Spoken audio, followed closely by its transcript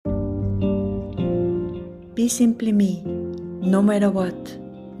Be simply me, no matter what,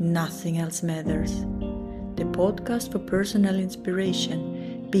 nothing else matters. The podcast for personal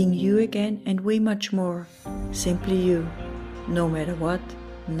inspiration, being you again and way much more. Simply you, no matter what,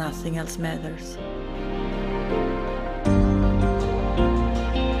 nothing else matters.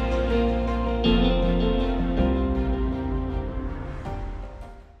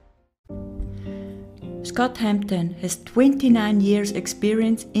 Scott Hampton has 29 years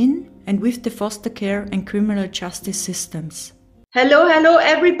experience in and with the foster care and criminal justice systems. Hello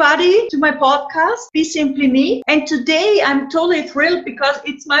everybody to my podcast, Be Simply Me. And today I'm totally thrilled because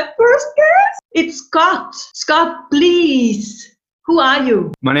it's my first guest. It's Scott. Scott, please. Who are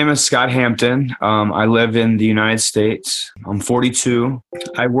you? My name is Scott Hampton. I live in the United States. I'm 42.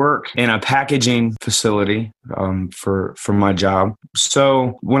 I work in a packaging facility for my job.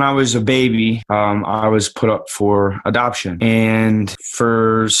 So when I was a baby, I was put up for adoption. And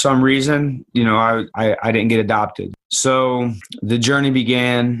for some reason, I didn't get adopted. So the journey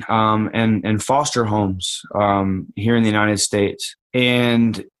began in foster homes here in the United States.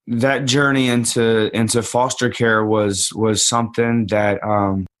 And that journey into foster care was something that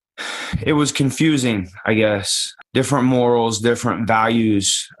it was confusing, I guess. Different morals, different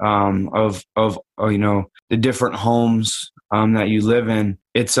values of the different homes that you live in.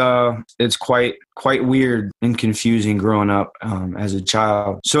 It's quite weird and confusing growing up as a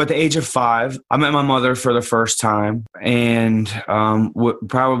child. So at the age of 5, I met my mother for the first time, and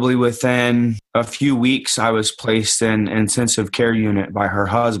probably within a few weeks, I was placed in intensive care unit by her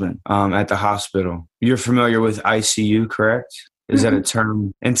husband at the hospital. You're familiar with ICU, correct? Is that a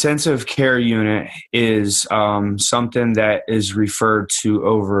term? Intensive care unit is something that is referred to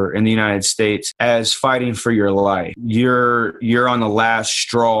over in the United States as fighting for your life. You're on the last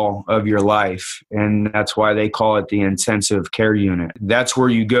straw of your life, and that's why they call it the intensive care unit. That's where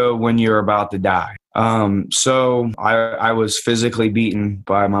you go when you're about to die. So I was physically beaten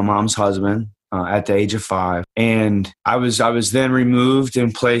by my mom's husband at the age of 5. And I was then removed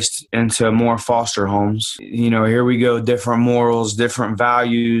and placed into more foster homes. Here we go, different morals, different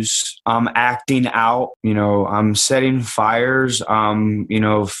values. I'm acting out, I'm setting fires,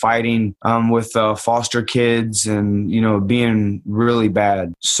 fighting with foster kids and, being really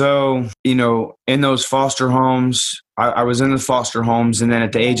bad. So, in those foster homes, I was in the foster homes. And then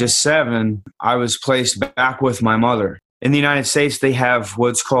at the age of 7, I was placed back with my mother. In the United States, they have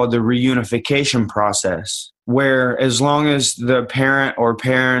what's called the reunification process, where as long as the parent or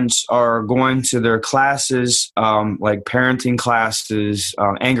parents are going to their classes, like parenting classes,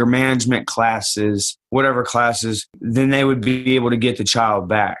 anger management classes, whatever classes, then they would be able to get the child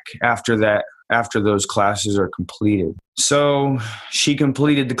back after those classes are completed. So she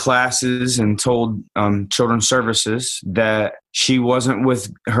completed the classes and told Children's Services that she wasn't with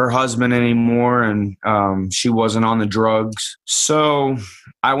her husband anymore and she wasn't on the drugs. So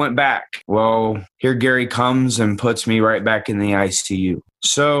I went back. Well, here Gary comes and puts me right back in the ICU.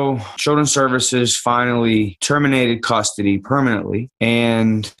 So Children's Services finally terminated custody permanently,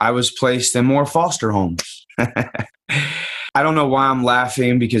 and I was placed in more foster homes. I don't know why I'm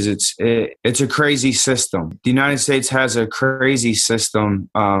laughing, because it's a crazy system. The United States has a crazy system,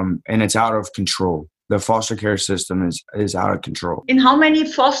 and it's out of control. The foster care system is out of control. In how many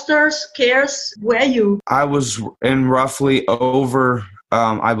foster cares were you? I was in roughly over,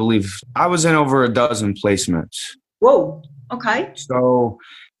 I believe, I was in over a dozen placements. Whoa. Okay. So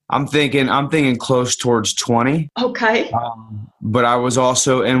I'm thinking close towards 20. Okay. But I was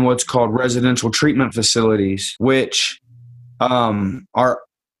also in what's called residential treatment facilities, which are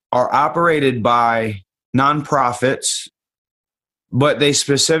operated by nonprofits, but they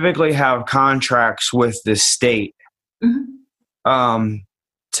specifically have contracts with the state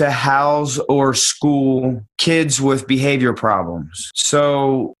to house or school kids with behavior problems.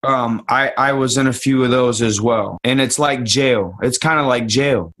 So I was in a few of those as well. And it's like jail. It's kind of like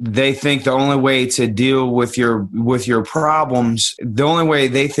jail. They think the only way to deal with your problems, the only way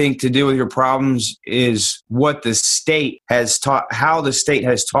they think to deal with your problems is what the state has taught, how the state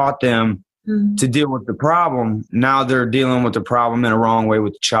has taught them to deal with the problem. Now they're dealing with the problem in a wrong way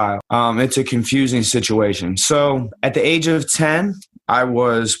with the child. It's a confusing situation. So at the age of 10, I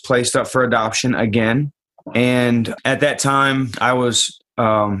was placed up for adoption again. And at that time, I was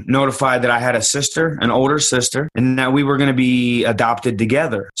notified that I had a sister, an older sister, and that we were going to be adopted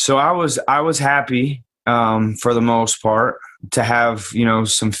together. So I was happy for the most part to have,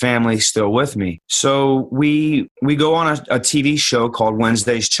 some family still with me. So we go on a TV show called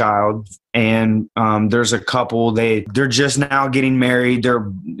Wednesday's Child, and there's a couple, they're just now getting married. They're,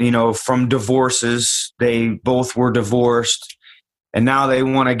 from divorces. They both were divorced. And now they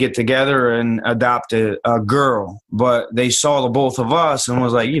want to get together and adopt a girl. But they saw the both of us and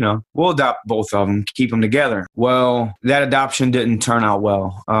was like, we'll adopt both of them, keep them together. Well, that adoption didn't turn out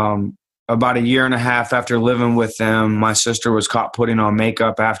well. About a year and a half after living with them, my sister was caught putting on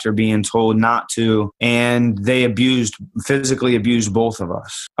makeup after being told not to, and they physically abused both of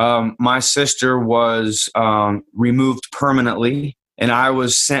us. My sister was removed permanently, and I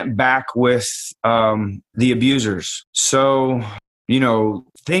was sent back with the abusers. So,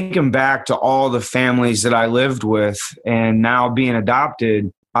 thinking back to all the families that I lived with and now being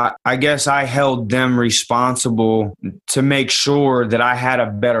adopted, I guess I held them responsible to make sure that I had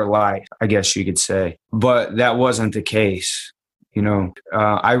a better life, I guess you could say. But that wasn't the case.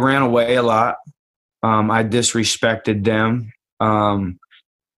 I ran away a lot. I disrespected them.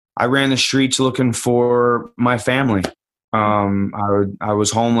 I ran the streets looking for my family. I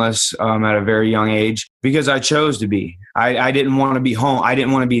was homeless at a very young age because I chose to be. I didn't want to be home. I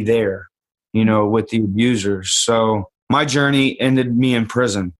didn't want to be there, with the abusers. So my journey ended me in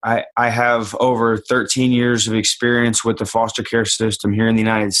prison. I have over 13 years of experience with the foster care system here in the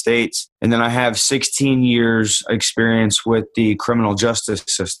United States. And then I have 16 years experience with the criminal justice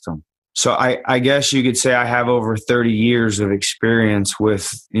system. So I guess you could say I have over 30 years of experience with,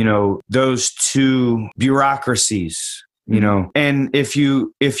 those two bureaucracies. And if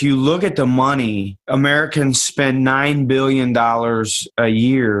you look at the money, Americans spend $9 billion a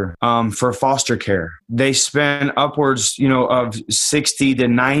year for foster care. They spend upwards, of 60 to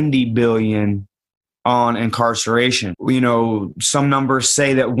 90 billion on incarceration. Some numbers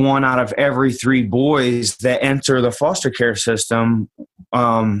say that 1 out of every 3 boys that enter the foster care system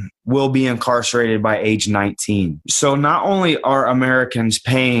will be incarcerated by age 19. So not only are Americans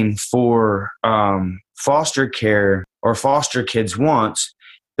paying for foster care or foster kids once,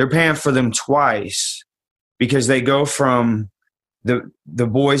 they're paying for them twice, because they go from the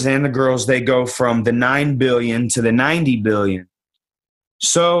boys and the girls, they go from the 9 billion to the 90 billion.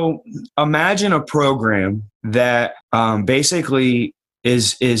 So imagine a program that basically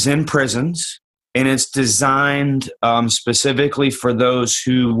is in prisons, and it's designed specifically for those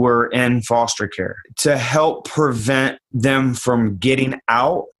who were in foster care to help prevent them from getting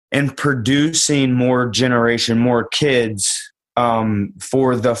out and producing more kids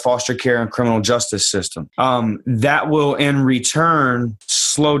for the foster care and criminal justice system. That will, in return,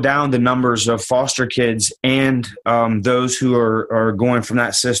 slow down the numbers of foster kids and those who are going from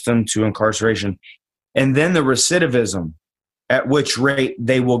that system to incarceration. And then the recidivism, at which rate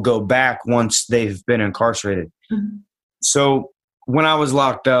they will go back once they've been incarcerated. Mm-hmm. So when I was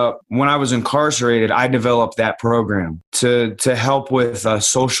locked up, when I was incarcerated, I developed that program to help with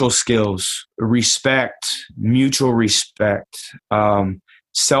social skills, respect, mutual respect,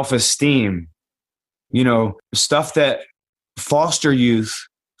 self-esteem, stuff that foster youth,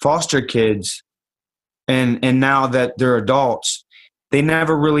 foster kids, and now that they're adults, they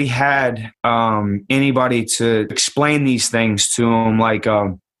never really had anybody to explain these things to them, like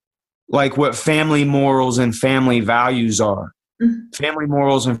what family morals and family values are. Mm-hmm. Family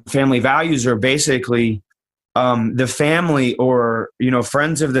morals and family values are basically the family or,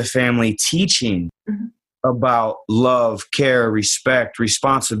 friends of the family teaching mm-hmm. about love, care, respect,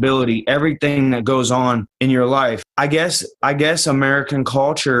 responsibility, everything that goes on in your life. I guess American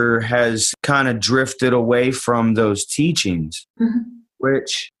culture has kind of drifted away from those teachings, mm-hmm.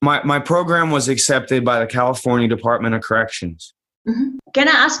 which my program was accepted by the California Department of Corrections. Mm-hmm. Can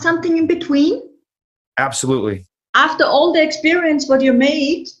I ask something in between? Absolutely. After all the experience what you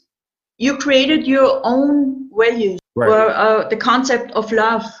made, you created your own values, right, or the concept of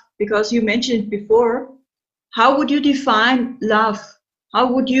love, because you mentioned before. How would you define love?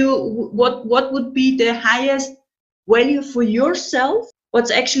 How would you, what would be the highest value for yourself? What's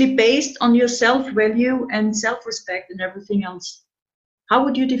actually based on your self-value and self-respect and everything else? How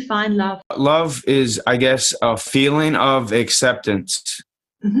would you define love? Love is, I guess, a feeling of acceptance.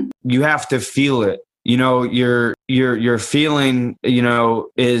 Mm-hmm. You have to feel it. Your feeling,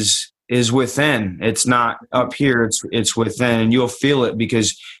 is within. It's not up here. It's within, and you'll feel it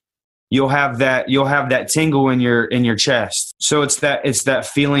because you'll have that tingle in your chest. So it's that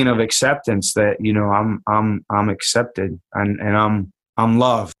feeling of acceptance that, I'm accepted and I'm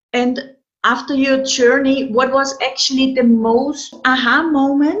loved. And after your journey, what was actually the most aha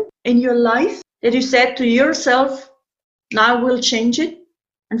moment in your life that you said to yourself, now I will change it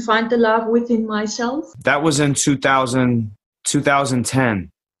and find the love within myself? That was in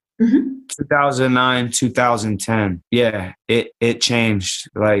 2010, mm-hmm. 2009, 2010. Yeah, it changed.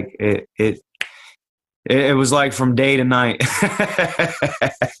 Like it It was like from day to night.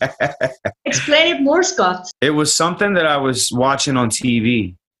 Explain it more, Scott. It was something that I was watching on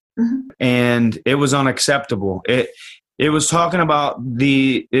TV, and it was unacceptable. It was talking about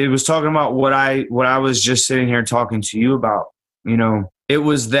what I was just sitting here talking to you about. You know, it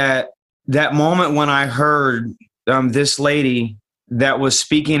was that moment when I heard this lady that was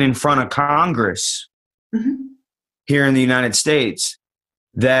speaking in front of Congress here in the United States,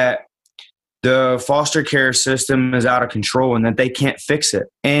 that the foster care system is out of control and that they can't fix it.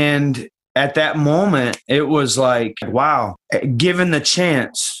 And at that moment, it was like, wow, given the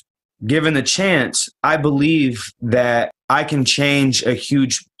chance, I believe that I can change a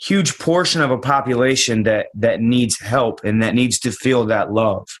huge portion of a population that needs help and that needs to feel that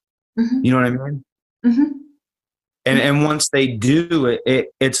love. You know what I mean? And once they do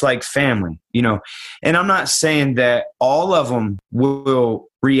it's like family, you know. And I'm not saying that all of them will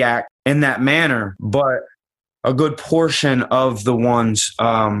react in that manner, but a good portion of the ones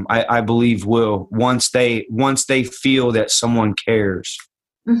I believe will, once they feel that someone cares.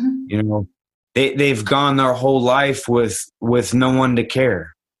 You know, they've gone their whole life with no one to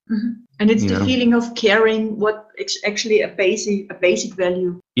care. And it's the feeling of caring, what it's actually a basic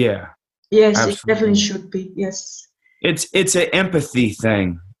value. Yeah. Yes, absolutely. It definitely should be. Yes. It's an empathy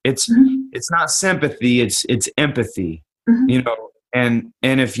thing. It's not sympathy. It's empathy. You know, and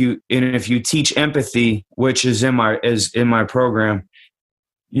if you teach empathy, which is in my program,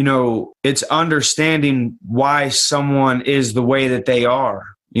 you know, it's understanding why someone is the way that they are.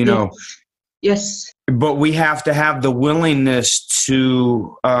 You know. Yes. But we have to have the willingness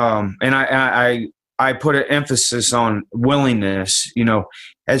to, and I put an emphasis on willingness. You know,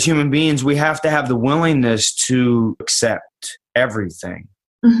 as human beings, we have to have the willingness to accept everything.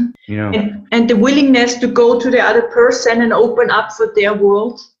 You know, and the willingness to go to the other person and open up for their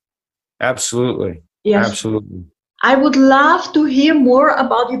world. Absolutely. Yes. Absolutely. I would love to hear more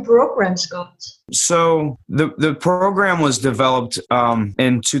about your program, Scott. So the program was developed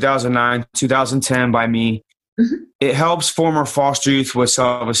in 2009, 2010 by me. It helps former foster youth with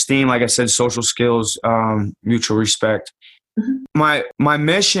self-esteem, like I said, social skills, mutual respect. My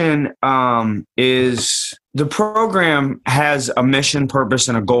mission is, the program has a mission, purpose,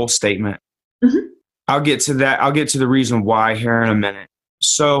 and a goal statement. I'll get to that. I'll get to the reason why here in a minute.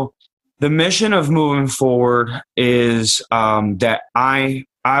 So the mission of moving forward is that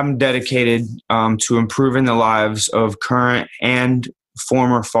I'm dedicated to improving the lives of current and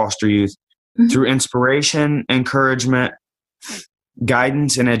former foster youth through inspiration, encouragement,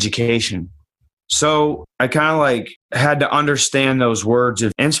 guidance, and education. So I kind of like had to understand those words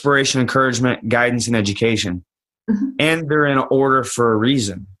of inspiration, encouragement, guidance, and education. And they're in order for a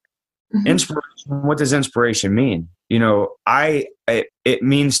reason. Inspiration, what does inspiration mean? You know, it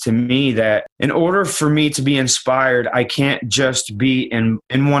means to me that in order for me to be inspired, I can't just be in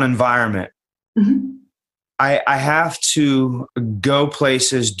one environment. I have to go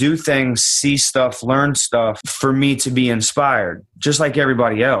places, do things, see stuff, learn stuff for me to be inspired, just like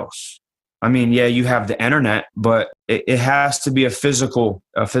everybody else. I mean, yeah, you have the internet, but it has to be a physical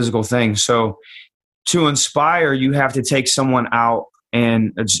thing. So to inspire, you have to take someone out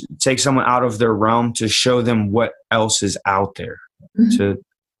and take someone out of their realm to show them what else is out there to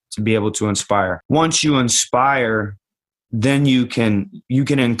be able to inspire. Once you inspire, then you can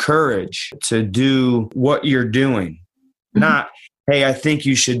encourage to do what you're doing. Not, hey, I think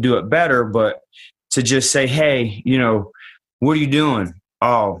you should do it better, but to just say, hey, you know, what are you doing?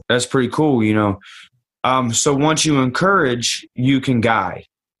 Oh, that's pretty cool, you know. So once you encourage, you can guide.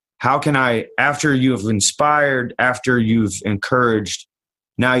 How can I, after you have inspired, after you've encouraged,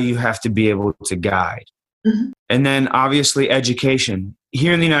 now you have to be able to guide. And then obviously education.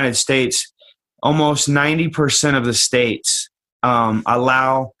 Here in the United States, almost 90% of the states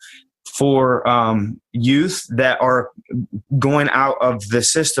allow for youth that are going out of the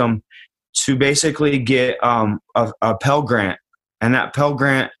system to basically get a Pell Grant. And that Pell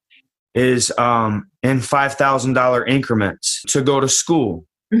Grant is in $5,000 increments to go to school.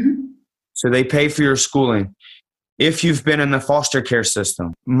 So they pay for your schooling if you've been in the foster care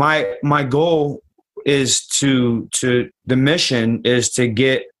system. My goal is the mission is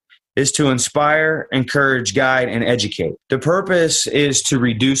to inspire, encourage, guide, and educate. The purpose is to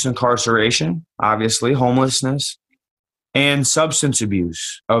reduce incarceration, obviously, homelessness, and substance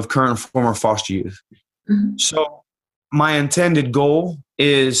abuse of current and former foster youth. So my intended goal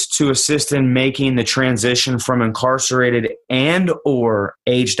is to assist in making the transition from incarcerated and or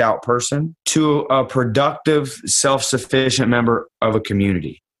aged out person to a productive, self-sufficient member of a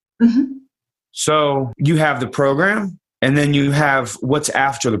community. So you have the program, And then you have what's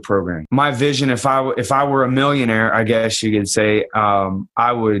after the program. My vision, if I were a millionaire, I guess you could say,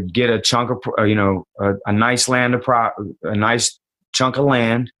 I would get a chunk of, a nice a nice chunk of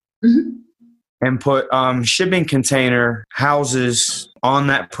land, Mm-hmm. and put shipping container houses on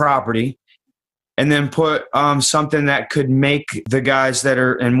that property, and then put something that could make the guys that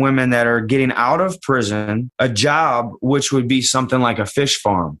are and women that are getting out of prison a job, which would be something like a fish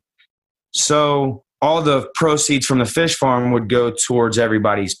farm. So all the proceeds from the fish farm would go towards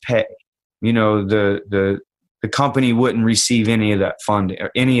everybody's pay. The company wouldn't receive any of that funding or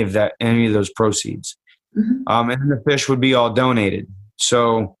any of those proceeds. Mm-hmm. And the fish would be all donated.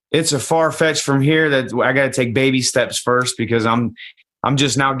 So it's a far fetch from here that I got to take baby steps first, because I'm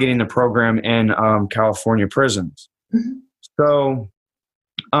just now getting the program in California prisons. Mm-hmm. So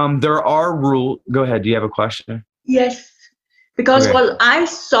there are rules. Go ahead. Do you have a question? Yes. Because Okay. what I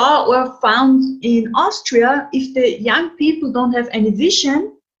saw or found in Austria, if the young people don't have any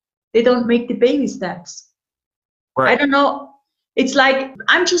vision, they don't make the baby steps. Right. I don't know. It's like,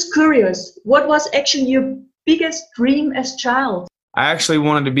 I'm just curious. What was actually your biggest dream as child? I actually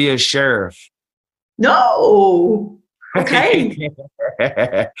wanted to be a sheriff. No. Okay.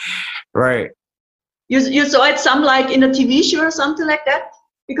 Right. You saw it some like in a TV show or something like that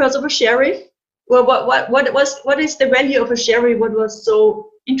because of a sheriff? Well, what is the value of a sheriff? What was so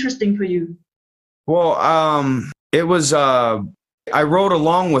interesting for you? Well, it was, I rode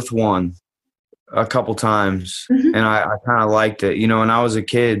along with one a couple times, Mm-hmm. and I kind of liked it, and I was a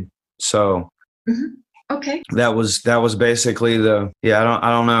kid. So Mm-hmm. Okay. that was basically I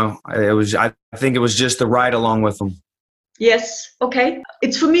don't know. I think it was just the ride along with them. Yes. Okay.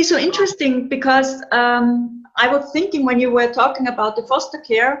 It's for me so interesting because I was thinking when you were talking about the foster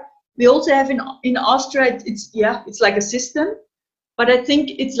care, we also have in Austria, it's like a system, but I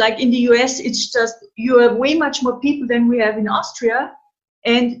think it's like in the US, it's just you have way much more people than we have in Austria.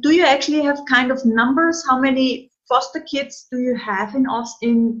 And do you actually have kind of numbers? How many foster kids do you have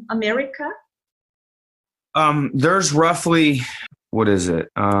in America? There's roughly, what is it?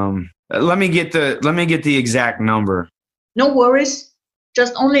 Let me get the exact number. No worries,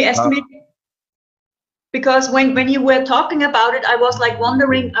 just only estimate. Because when you were talking about it, I was like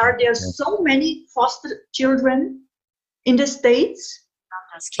wondering, are there so many foster children in the States?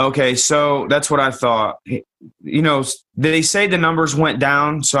 Okay, so that's what I thought. They say the numbers went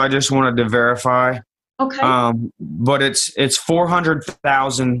down, so I just wanted to verify. Okay. But it's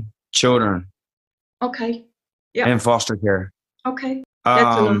 400,000 children. Okay. Yeah. In foster care. Okay.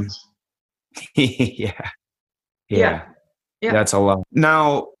 That's a lot. Yeah. Yeah. That's a lot.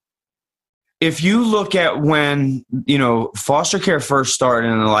 Now, if you look at when, foster care first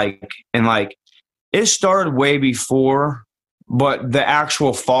started and it started way before, but the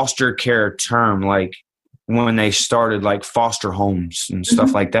actual foster care term, like when they started like foster homes and stuff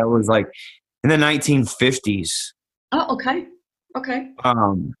Mm-hmm. like that, was like in the 1950s. Oh, okay. Okay.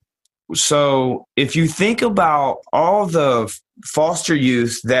 So if you think about all the foster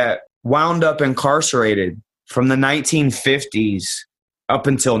youth that wound up incarcerated from the 1950s up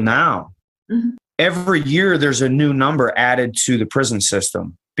until now, Mm-hmm. every year there's a new number added to the prison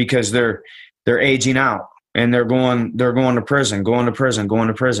system because they're aging out and they're going to prison.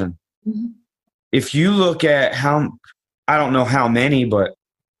 Mm-hmm. If you look at I don't know how many, but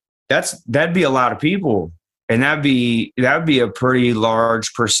that'd be a lot of people. And that'd be a pretty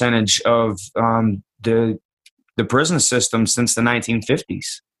large percentage of the prison system since the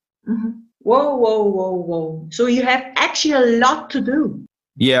 1950s. Mm-hmm. Whoa. So you have actually a lot to do.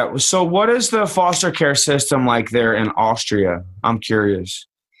 Yeah. So what is the foster care system like there in Austria? I'm curious.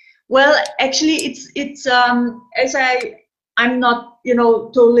 Well, actually, it's as I'm not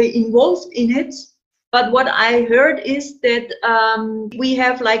totally involved in it, but what I heard is that we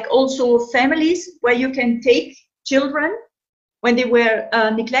have like also families where you can take children when they were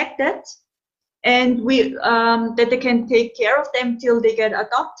neglected, and that they can take care of them till they get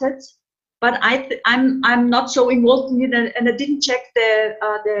adopted. But I'm not so involved in it, and I didn't check the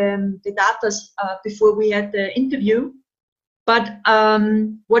data before we had the interview. But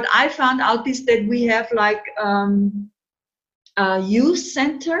what I found out is that we have like a youth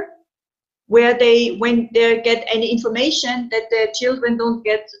center where when they get any information that the children don't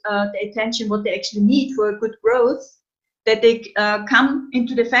get the attention what they actually need for a good growth, that they come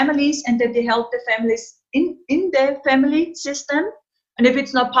into the families and that they help the families in the family system. And if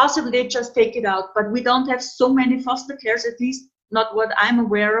it's not possible, they just take it out. But we don't have so many foster cares, at least not what I'm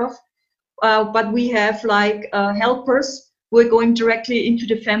aware of. But we have like helpers who are going directly into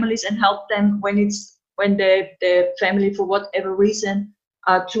the families and help them when the family, for whatever reason,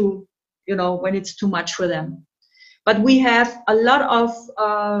 when it's too much for them. But we have a lot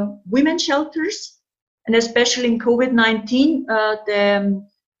of women's shelters, and especially in COVID-19, the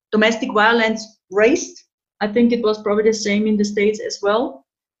domestic violence raised. I think it was probably the same in the States as well.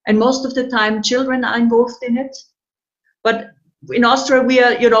 And most of the time, children are involved in it. But in Austria, we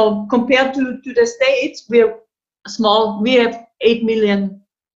are, compared to the States, we are small. We have 8 million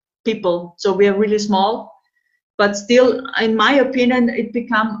people, so we are really small. But still, in my opinion, it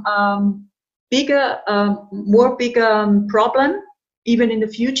become more bigger problem, even in the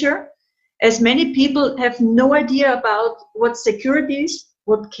future, as many people have no idea about what security is,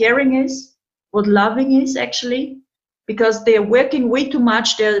 what caring is, what loving is actually, because they are working way too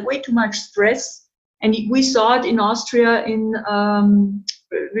much, there's way too much stress. And we saw it in Austria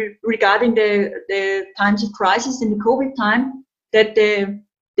regarding the times of crisis in the COVID time, that the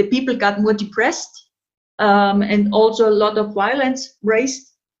people got more depressed, and also a lot of violence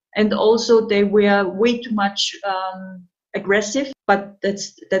raised, and also they were way too much aggressive, but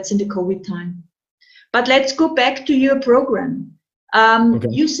that's in the COVID time. But let's go back to your program. Okay.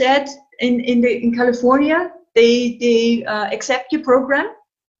 You said in California they accept your program.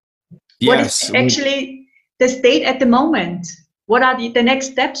 Yes. What is actually the state at the moment? What are the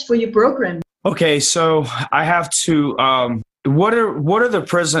next steps for your program? Okay, so I have to.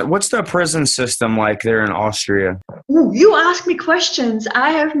 What's the prison system like there in Austria? Ooh, you ask me questions. I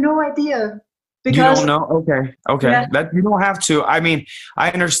have no idea. Because, you don't know? Okay. Yeah. That you don't have to. I mean,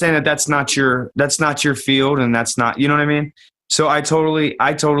 I understand that that's not your field, and that's not, you know what I mean? So I totally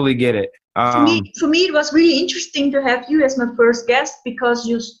get it. For me, it was really interesting to have you as my first guest, because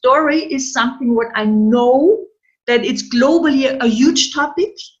your story is something what I know that it's globally a huge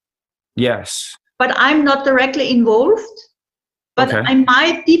topic. Yes. But I'm not directly involved. But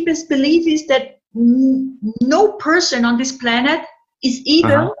my deepest belief is that no person on this planet is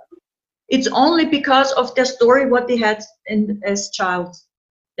evil. It's only because of their story, what they had as child.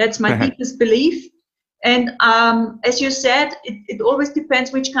 That's my deepest belief. And as you said, it always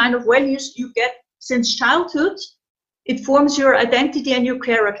depends which kind of values you get since childhood. It forms your identity and your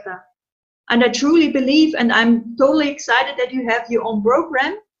character. And I truly believe, and I'm totally excited that you have your own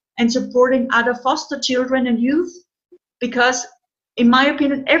program and supporting other foster children and youth, because in my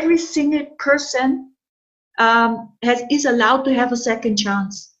opinion, every single person is allowed to have a second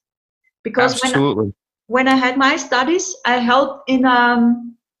chance. Because when I had my studies, I helped in a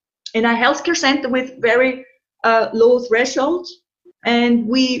healthcare center with very low threshold, and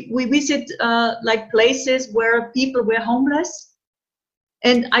we visit like places where people were homeless,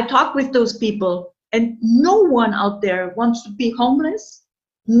 and I talked with those people, and no one out there wants to be homeless.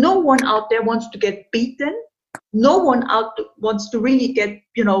 No one out there wants to get beaten. No one wants to really get,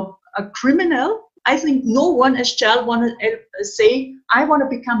 a criminal. I think no one as child want to say, I want to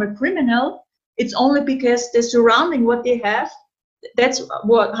become a criminal. It's only because the surrounding what they have, that's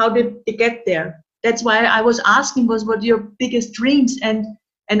how they get there. That's why I was asking what your biggest dreams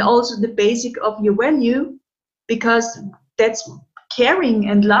and also the basic of your value, because that's caring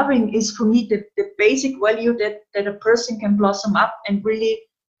and loving is for me the basic value that a person can blossom up and really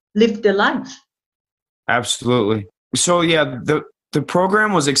live their life. Absolutely. So yeah, the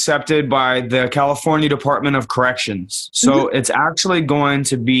program was accepted by the California Department of Corrections. So it's actually going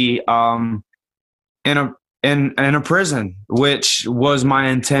to be in a prison, which was my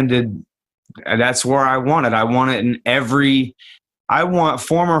intended. That's where I want it. I want it I want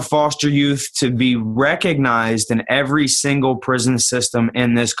former foster youth to be recognized in every single prison system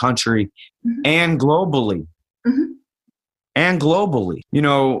in this country and globally. And globally,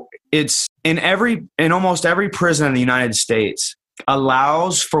 it's in almost every prison in the United States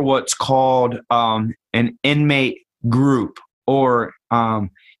allows for what's called an inmate group or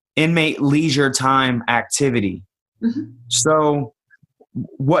inmate leisure time activity. So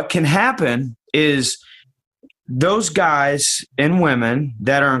what can happen is those guys and women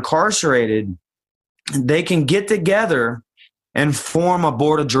that are incarcerated, they can get together and form a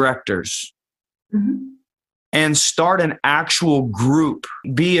board of directors. And start an actual group,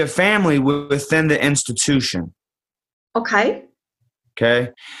 be a family within the institution. Okay.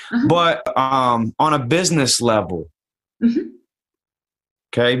 But on a business level.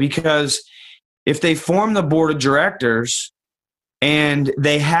 Okay, because if they form the board of directors and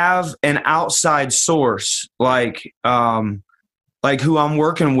they have an outside source, like who I'm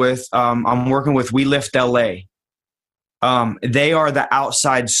working with We Lift LA. They are the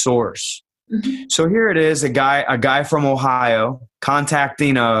outside source. So here it is, a guy from Ohio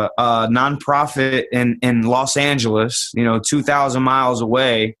contacting a nonprofit in Los Angeles, 2,000 miles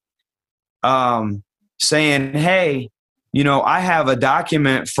away, saying, hey, I have a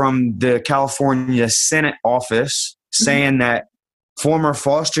document from the California Senate office saying that former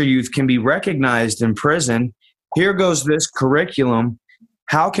foster youth can be recognized in prison. Here goes this curriculum.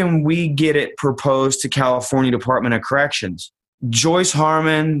 How can we get it proposed to California Department of Corrections? Joyce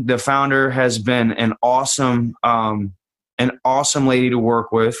Harmon, the founder, has been an awesome lady to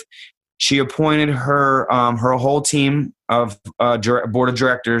work with. She appointed her whole team of board of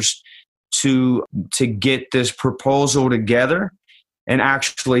directors to get this proposal together and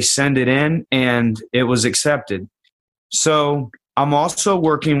actually send it in, and it was accepted. So I'm also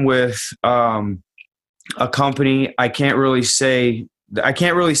working with a company. I can't really say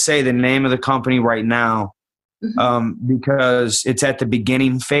the name of the company right now because it's at the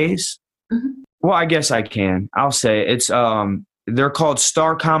beginning phase. Mm-hmm. Well, I guess I can. I'll say it's they're called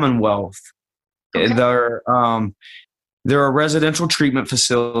Star Commonwealth. Okay. They're a residential treatment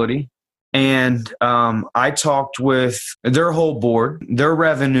facility. And I talked with their whole board, their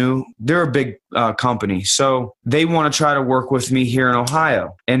revenue. They're a big company. So they want to try to work with me here in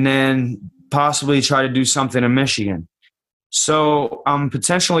Ohio and then possibly try to do something in Michigan. So I'm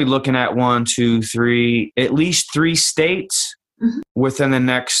potentially looking at at least 3 states within the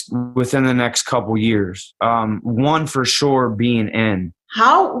next couple years. One for sure being in.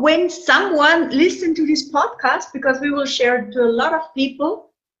 When someone listens to this podcast, because we will share it to a lot of people,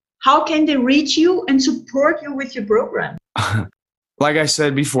 how can they reach you and support you with your program? Like I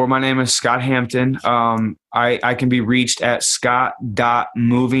said before, my name is Scott Hampton. I can be reached at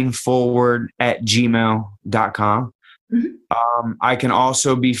scott.movingforward@gmail.com. Mm-hmm. I can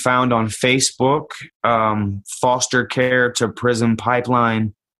also be found on Facebook, Foster Care to Prison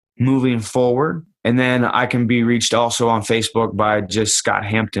Pipeline Moving Forward. And then I can be reached also on Facebook by just Scott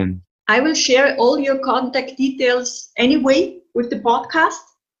Hampton. I will share all your contact details anyway with the podcast,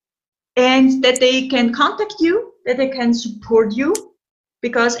 and that they can contact you, that they can support you.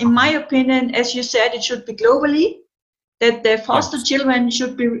 Because in my opinion, as you said, it should be globally, that the foster children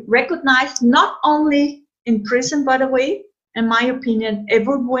should be recognized, not only in prison, by the way, in my opinion,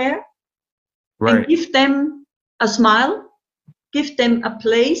 everywhere. Right. And give them a smile, give them a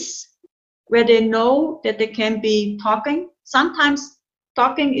place where they know that they can be talking. Sometimes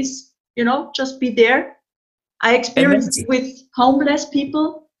talking is, just be there. I experienced it with homeless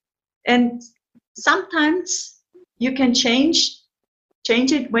people, and sometimes you can change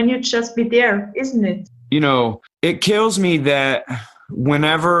it when you just be there, isn't it? It kills me that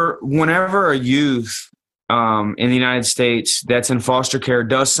whenever a youth in the United States that's in foster care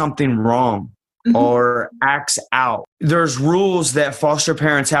does something wrong or acts out, there's rules that foster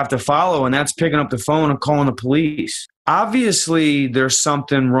parents have to follow, and that's picking up the phone and calling the police. Obviously, there's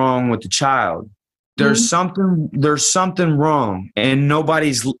something wrong with the child. There's something wrong, and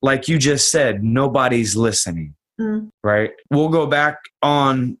nobody's, like you just said, nobody's listening. Right? We'll go back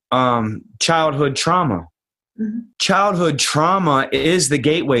on childhood trauma. Childhood trauma is the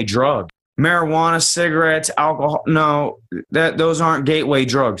gateway drug. Marijuana, cigarettes, alcohol, no, those aren't gateway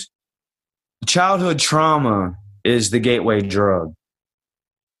drugs. Childhood trauma is the gateway drug.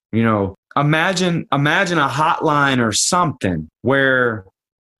 Imagine a hotline or something where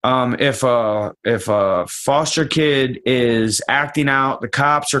if a foster kid is acting out, the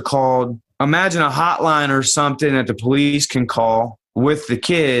cops are called. Imagine a hotline or something that the police can call with the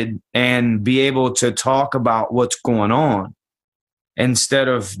kid and be able to talk about what's going on instead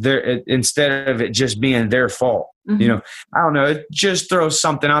of it just being their fault. I don't know. It just throws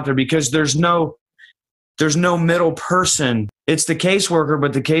something out there because there's no middle person. It's the caseworker,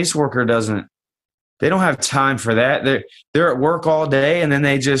 but the caseworker they don't have time for that. They're at work all day, and then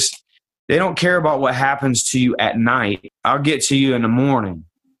they don't care about what happens to you at night. I'll get to you in the morning.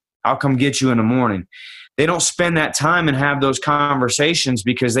 I'll come get you in the morning. They don't spend that time and have those conversations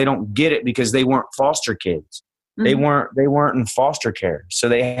because they don't get it, because they weren't foster kids. They weren't in foster care. So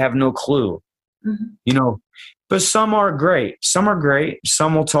they have no clue, but some are great. Some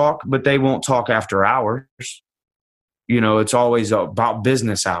will talk, but they won't talk after hours. It's always about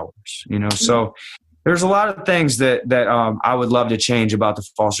business hours, so there's a lot of things that I would love to change about the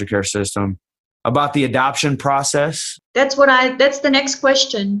foster care system. About the adoption process? That's the next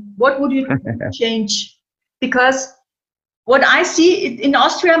question. What would you change? Because what I see in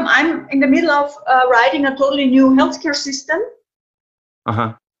Austria, I'm in the middle of writing a totally new healthcare system.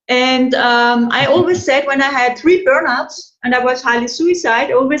 And I always said, when I had 3 burnouts and I was highly suicide,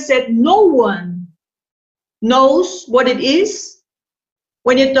 I always said, no one knows what it is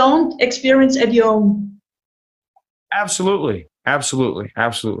when you don't experience at your own. Absolutely.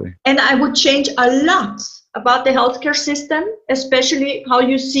 And I would change a lot about the healthcare system, especially how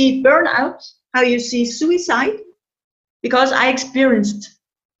you see burnout, how you see suicide, because I experienced,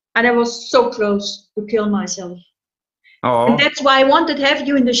 and I was so close to kill myself. And that's why I wanted to have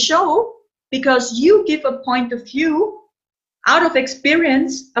you in the show, because you give a point of view out of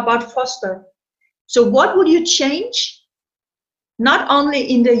experience about foster. So what would you change, not only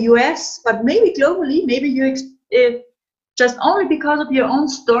in the US, but maybe globally, maybe you just only because of your own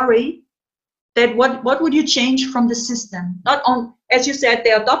story, that what would you change from the system? Not on, as you said,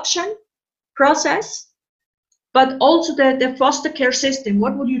 the adoption process, but also the foster care system.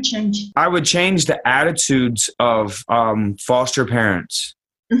 What would you change? I would change the attitudes of foster parents.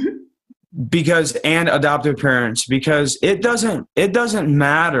 Mm-hmm. And adoptive parents, because it doesn't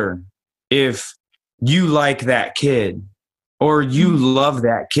matter if you like that kid or you love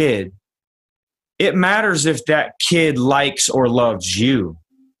that kid. It matters if that kid likes or loves you.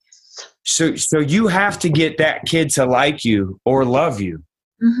 So you have to get that kid to like you or love you.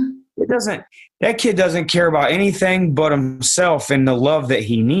 Mm-hmm. That kid doesn't care about anything but himself and the love that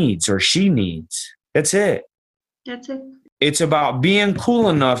he needs or she needs. That's it. That's it. It's about being cool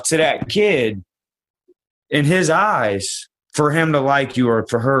enough to that kid in his eyes for him to like you or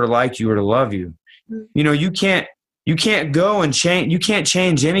for her to like you or to love you. Mm-hmm. You know, you can't go and change. You can't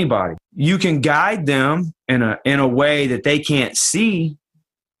change anybody. You can guide them in a way that they can't see,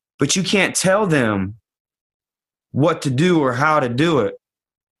 but you can't tell them what to do or how to do it.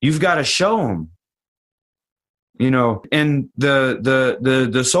 You've got to show them, you know, and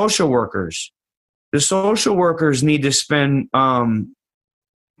the social workers. The social workers need to spend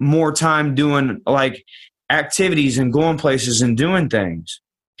more time doing like activities and going places and doing things,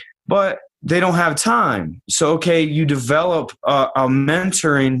 but they don't have time. So, okay, you develop a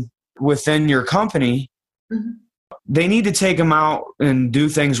mentoring within your company. Mm-hmm. They need to take them out and do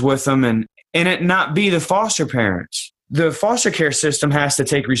things with them and it not be the foster parents. The foster care system has to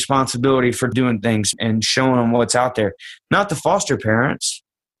take responsibility for doing things and showing them what's out there, not the foster parents.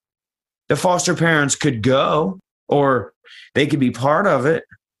 The foster parents could go or they could be part of it,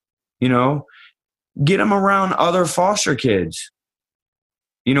 you know, get them around other foster kids,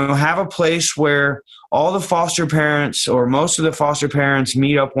 you know, have a place where all the foster parents or most of the foster parents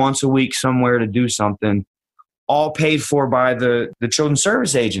meet up once a week somewhere to do something, all paid for by the Children's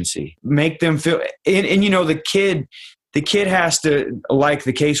Service Agency. Make them feel, and you know, the kid has to like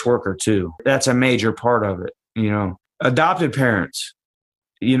the caseworker too. That's a major part of it, you know. Adopted parents,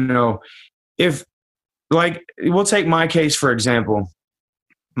 you know, if like we'll take my case for example.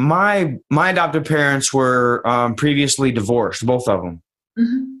 My adopted parents were previously divorced, both of them.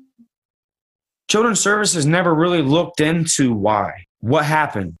 Mm-hmm. Children's Services never really looked into what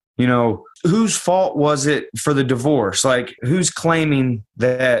happened. You know, whose fault was it for the divorce? Like, who's claiming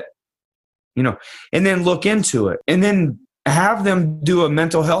that, you know, and then look into it and then have them do a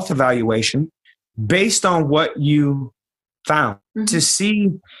mental health evaluation based on what you found to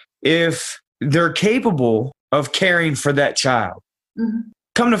see if they're capable of caring for that child. Mm-hmm.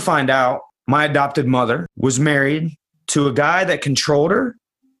 Come to find out, my adopted mother was married to a guy that controlled her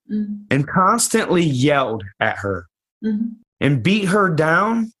and constantly yelled at her and beat her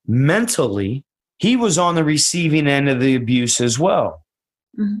down mentally. He was on the receiving end of the abuse as well.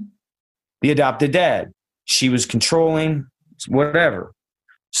 Mm-hmm. The adopted dad, she was controlling, whatever.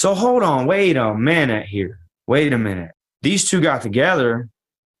 So hold on, wait a minute here. Wait a minute. These two got together,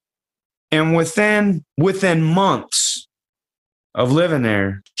 and within months of living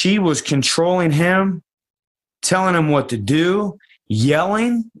there, she was controlling him, telling him what to do,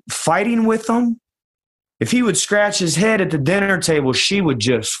 yelling, fighting with him. If he would scratch his head at the dinner table, she would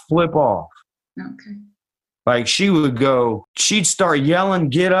just flip off. Okay. Like she'd start yelling,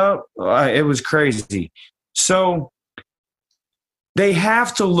 get up. It was crazy. So they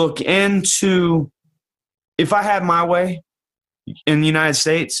have to look into, if I had my way in the United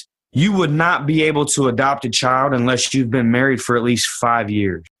States, you would not be able to adopt a child unless you've been married for at least 5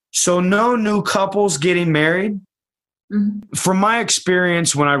 years. So no new couples getting married. Mm-hmm. From my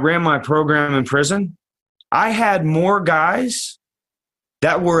experience, when I ran my program in prison, I had more guys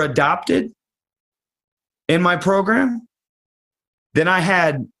that were adopted in my program than I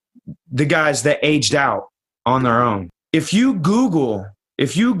had the guys that aged out on their own. If you Google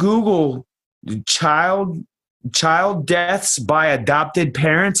child deaths by adopted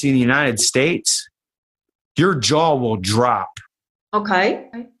parents in the United States, your jaw will drop. Okay.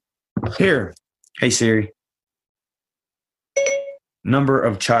 Here. Hey, Siri. Number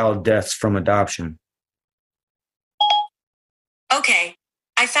of child deaths from adoption. Okay.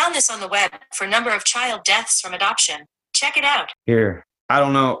 I found this on the web for number of child deaths from adoption. Check it out. Here. I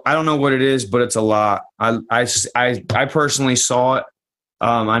don't know what it is, but it's a lot. I personally saw it.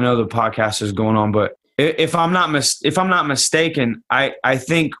 I know the podcast is going on, but if I'm not mistaken, I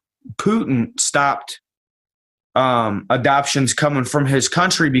think Putin stopped adoptions coming from his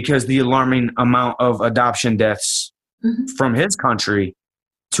country because the alarming amount of adoption deaths from his country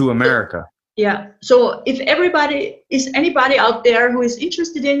to America. Yeah. So if anybody out there who is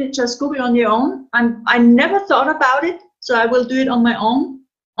interested in it, just Google on your own. I never thought about it, so I will do it on my own,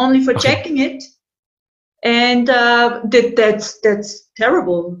 only for checking it. And that's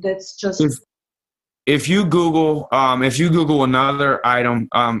terrible. That's just. If you Google another item,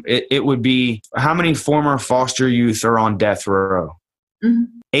 it would be how many former foster youth are on death row?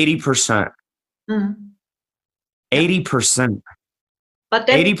 80%. 80%. But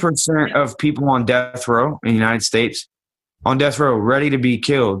 80% of people on death row in the United States, on death row, ready to be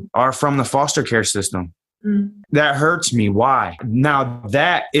killed, are from the foster care system. That hurts me. Why? Now,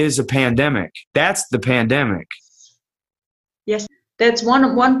 that is a pandemic. That's the pandemic. Yes, that's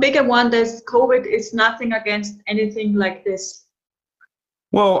one bigger one. That's COVID is nothing against anything like this.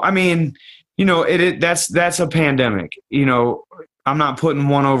 Well, I mean, that's a pandemic. I'm not putting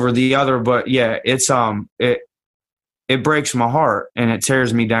one over the other, but yeah, it's it breaks my heart and it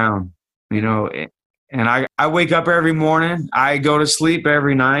tears me down, and I wake up every morning, I go to sleep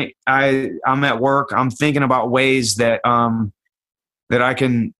every night. I'm at work, I'm thinking about ways that I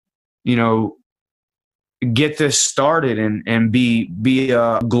can, get this started and be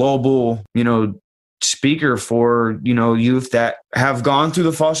a global, speaker for, youth that have gone through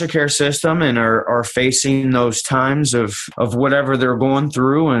the foster care system and are facing those times of whatever they're going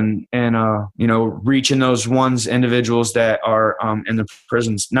through and reaching those individuals that are in the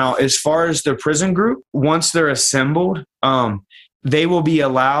prisons. Now, as far as the prison group, once they're assembled, they will be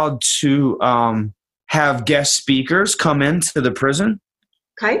allowed to have guest speakers come into the prison.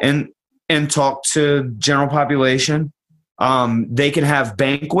 Okay. And talk to general population. They can have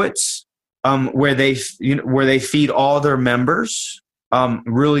banquets where they feed all their members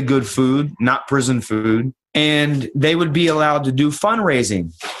really good food, not prison food, and they would be allowed to do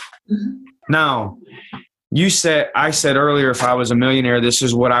fundraising. Now, I said earlier, if I was a millionaire, this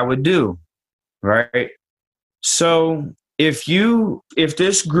is what I would do, right? So if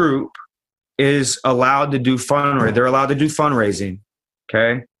this group is allowed to do they're allowed to do fundraising,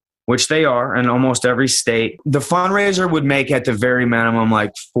 okay? Which they are in almost every state. The fundraiser would make at the very minimum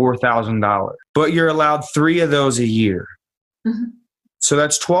like $4,000, but you're allowed 3 of those a year. So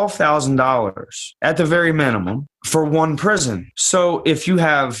that's $12,000 at the very minimum for one prison. So if you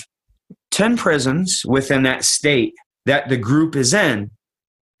have 10 prisons within that state that the group is in,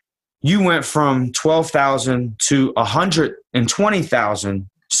 you went from 12,000 to 120,000.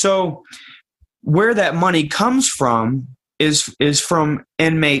 So where that money comes from is from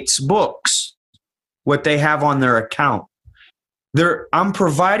inmates' books, what they have on their account. I'm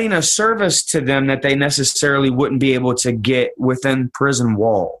providing a service to them that they necessarily wouldn't be able to get within prison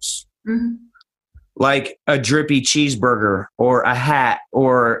walls. Like a drippy cheeseburger or a hat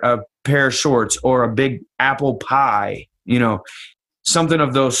or a pair of shorts or a big apple pie, something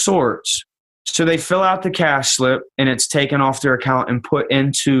of those sorts. So they fill out the cash slip and it's taken off their account and put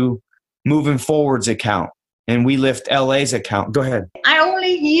into Moving Forward's account. And we lift LA's account. Go ahead. I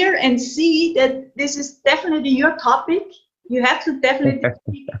only hear and see that this is definitely your topic. You have to definitely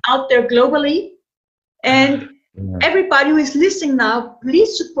speak out there globally. And everybody who is listening now,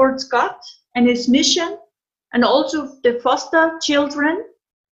 please support Scott and his mission and also the foster children.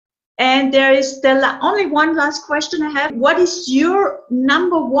 And there is only one last question I have. What is your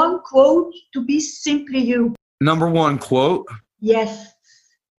number one quote to be simply you? Number one quote? Yes.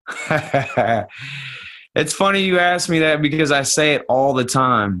 It's funny you ask me that because I say it all the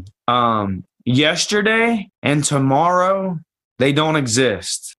time. Yesterday and tomorrow, they don't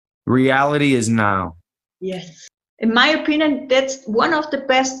exist. Reality is now. Yes. In my opinion, that's one of the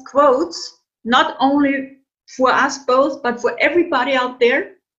best quotes, not only for us both, but for everybody out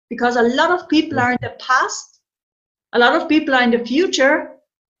there, because a lot of people are in the past, a lot of people are in the future,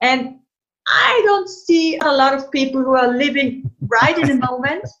 and I don't see a lot of people who are living right in the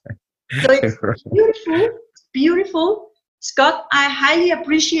moment. So it's beautiful. It's beautiful. Scott, I highly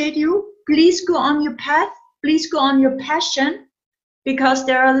appreciate you. Please go on your path. Please go on your passion, because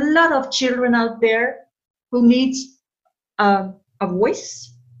there are a lot of children out there who needs a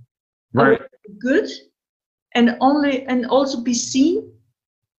voice, right? Good, and also be seen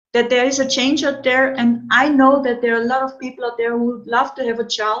that there is a change out there. And I know that there are a lot of people out there who would love to have a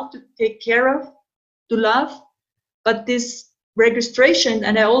child to take care of, to love, but this registration,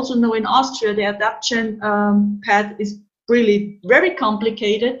 and I also know in Austria the adoption path is really very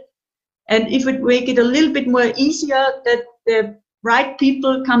complicated. And if it make it a little bit more easier, that the right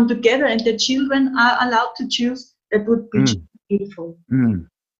people come together and the children are allowed to choose, that would be beautiful.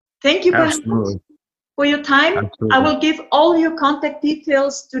 Thank you very much for your time. Absolutely. I will give all your contact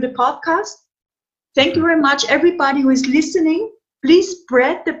details to the podcast. Thank you very much, everybody who is listening. Please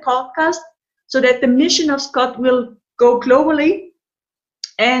spread the podcast so that the mission of Scott will go globally.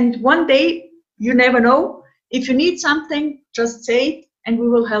 And one day, you never know, if you need something, just say it and we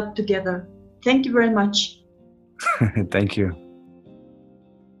will help together. Thank you very much. Thank you.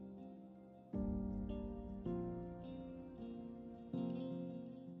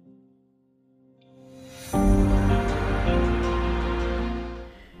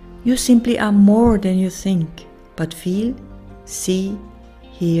 You simply are more than you think, but feel, see,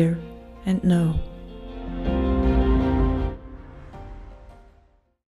 hear, and know.